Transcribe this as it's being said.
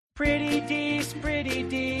Pretty Dees,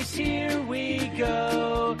 here we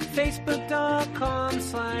go.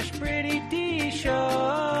 Facebook.com/Pretty Dees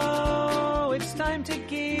Show. It's time to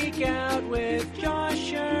geek out with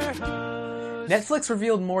Josh, your host. Netflix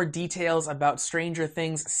revealed more details about Stranger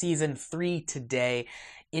Things Season 3 today,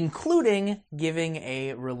 including giving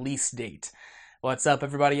a release date. What's up,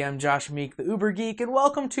 everybody? I'm Josh Meek, the Uber Geek, and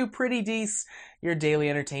welcome to Pretty Dees, your daily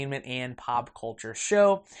entertainment and pop culture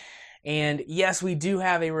show. And yes, we do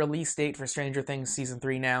have a release date for Stranger Things Season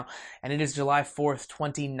 3 now, and it is July 4th,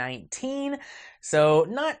 2019, so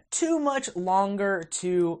not too much longer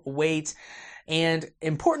to wait. And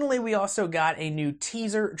importantly, we also got a new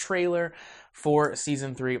teaser trailer for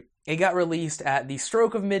Season 3. It got released at the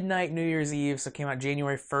stroke of midnight, New Year's Eve, so it came out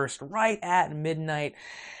January 1st, right at midnight.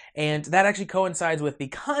 And that actually coincides with the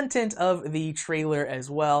content of the trailer as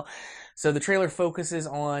well. So the trailer focuses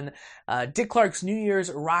on Dick Clark's New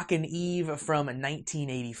Year's Rockin' Eve from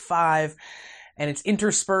 1985. And it's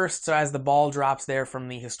interspersed, so as the ball drops there from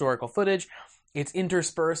the historical footage, it's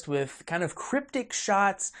interspersed with kind of cryptic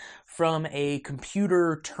shots from a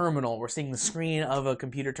computer terminal. We're seeing the screen of a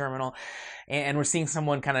computer terminal, and we're seeing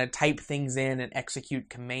someone kind of type things in and execute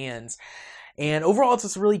commands. And overall, it's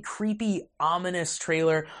this really creepy, ominous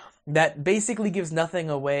trailer that basically gives nothing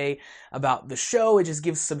away about the show. It just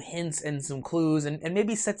gives some hints and some clues and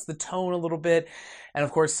maybe sets the tone a little bit. And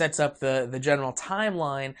of course, sets up the general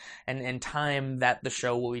timeline and time that the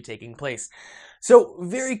show will be taking place. So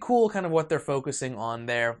very cool kind of what they're focusing on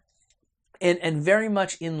there. And very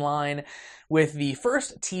much in line with the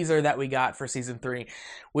first teaser that we got for Season 3,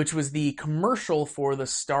 which was the commercial for the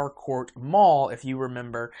Starcourt Mall, if you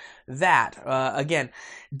remember that. Again,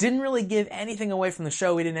 didn't really give anything away from the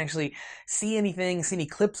show. We didn't actually see any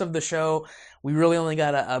clips of the show. We really only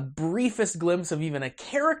got a briefest glimpse of even a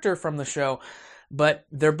character from the show. But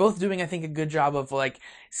they're both doing, I think, a good job of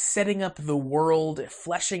setting up the world,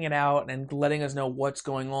 fleshing it out, and letting us know what's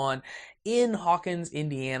going on in Hawkins,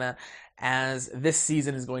 Indiana, as this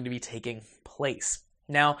season is going to be taking place.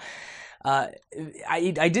 Now,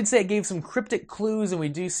 I did say it gave some cryptic clues, and we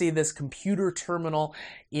do see this computer terminal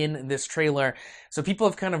in this trailer. So people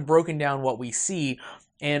have kind of broken down what we see.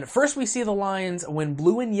 And first we see the lines, "When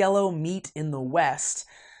blue and yellow meet in the west."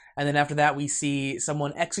 And then after that, we see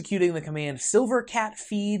someone executing the command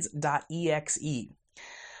silvercatfeeds.exe.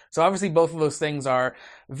 So obviously both of those things are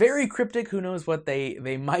very cryptic. Who knows what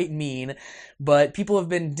they might mean. But people have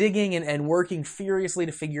been digging and working furiously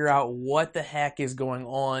to figure out what the heck is going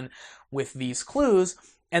on with these clues.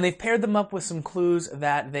 And they've paired them up with some clues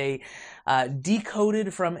that they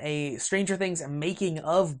decoded from a Stranger Things making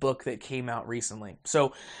of book that came out recently.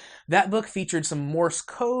 So that book featured some Morse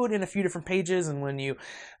code in a few different pages, and when you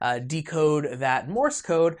decode that Morse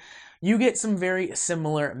code, you get some very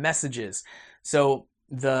similar messages. So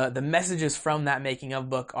the messages from that making of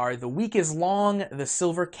book are: "The week is long, the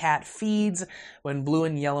silver cat feeds, when blue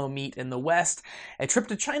and yellow meet in the west. A trip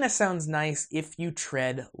to China sounds nice if you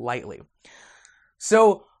tread lightly."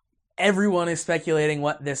 So everyone is speculating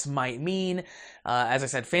what this might mean. As I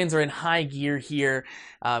said, fans are in high gear here.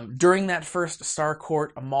 During that first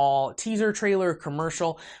Starcourt Mall teaser trailer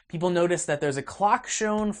commercial, people notice that there's a clock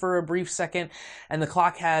shown for a brief second, and the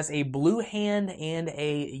clock has a blue hand and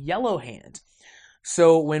a yellow hand.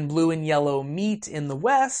 So when blue and yellow meet in the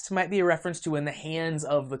west might be a reference to when the hands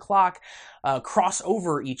of the clock cross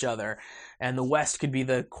over each other. And the west could be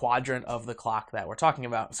the quadrant of the clock that we're talking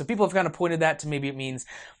about. So people have kind of pointed that to maybe it means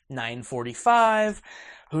 9:45.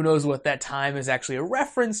 Who knows what that time is actually a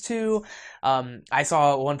reference to. I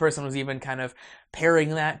saw one person was even kind of pairing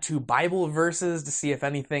that to Bible verses to see if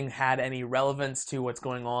anything had any relevance to what's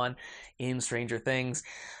going on in Stranger Things.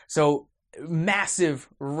 So massive,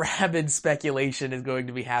 rabid speculation is going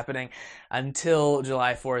to be happening until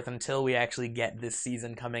July 4th, until we actually get this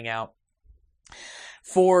season coming out.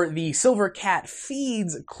 For the Silver Cat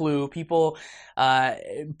Feeds clue, people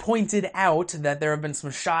pointed out that there have been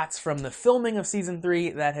some shots from the filming of Season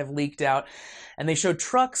 3 that have leaked out, and they showed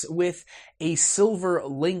trucks with a silver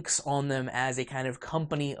lynx on them as a kind of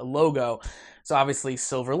company logo. So obviously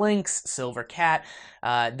Silver Lynx, Silver Cat,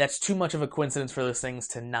 that's too much of a coincidence for those things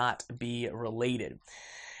to not be related.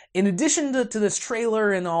 In addition to this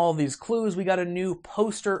trailer and all of these clues, we got a new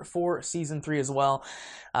poster for Season 3 as well.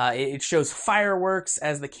 It shows fireworks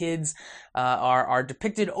as the kids are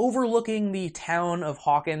depicted overlooking the town of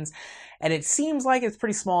Hawkins. and it seems like it's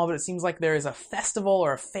pretty small, but it seems like there is a festival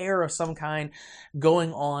or a fair of some kind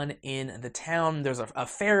going on in the town. There's a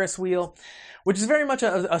Ferris wheel, which is very much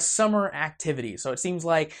a summer activity. So it seems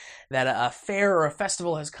like that a fair or a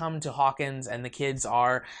festival has come to Hawkins, and the kids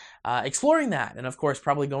are exploring that, and of course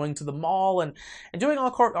probably going to the mall and doing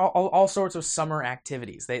all sorts of summer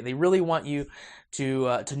activities. They really want you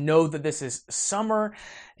to know that this is summer,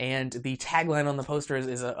 and the tagline on the poster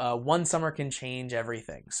is one summer can change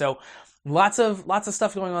everything. So lots of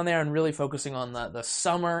stuff going on there, and really focusing on the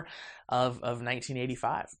summer of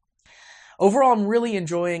 1985. Overall, I'm really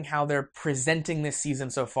enjoying how they're presenting this season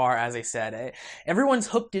so far. As I said, everyone's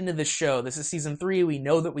hooked into the show. This is season 3. We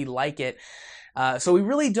know that we like it. So we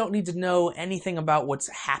really don't need to know anything about what's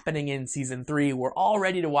happening in season 3. We're all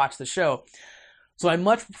ready to watch the show. So I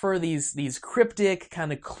much prefer these cryptic,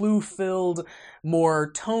 kind of clue-filled,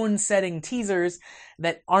 more tone-setting teasers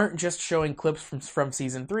that aren't just showing clips from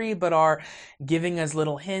season 3, but are giving us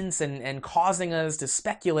little hints and causing us to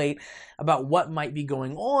speculate about what might be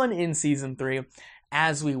going on in season 3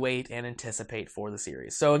 as we wait and anticipate for the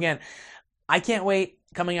series. So again, I can't wait.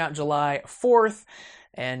 Coming out July 4th,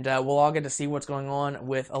 and we'll all get to see what's going on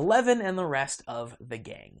with Eleven and the rest of the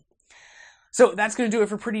gang. So that's going to do it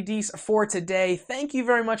for Pretty Dece for today. Thank you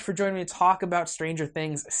very much for joining me to talk about Stranger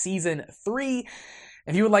Things Season 3.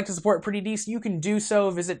 If you would like to support Pretty Dece, you can do so.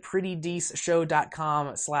 Visit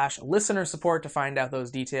prettydeceshow.com/listener support to find out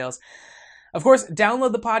those details. Of course,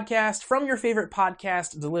 download the podcast from your favorite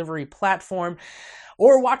podcast delivery platform,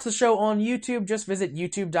 or watch the show on YouTube. Just visit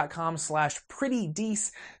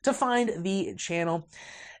youtube.com/prettydece to find the channel.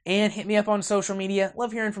 And hit me up on social media.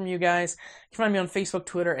 Love hearing from you guys. You can find me on Facebook,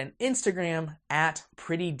 Twitter, and Instagram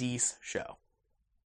 @PrettyDeceShow.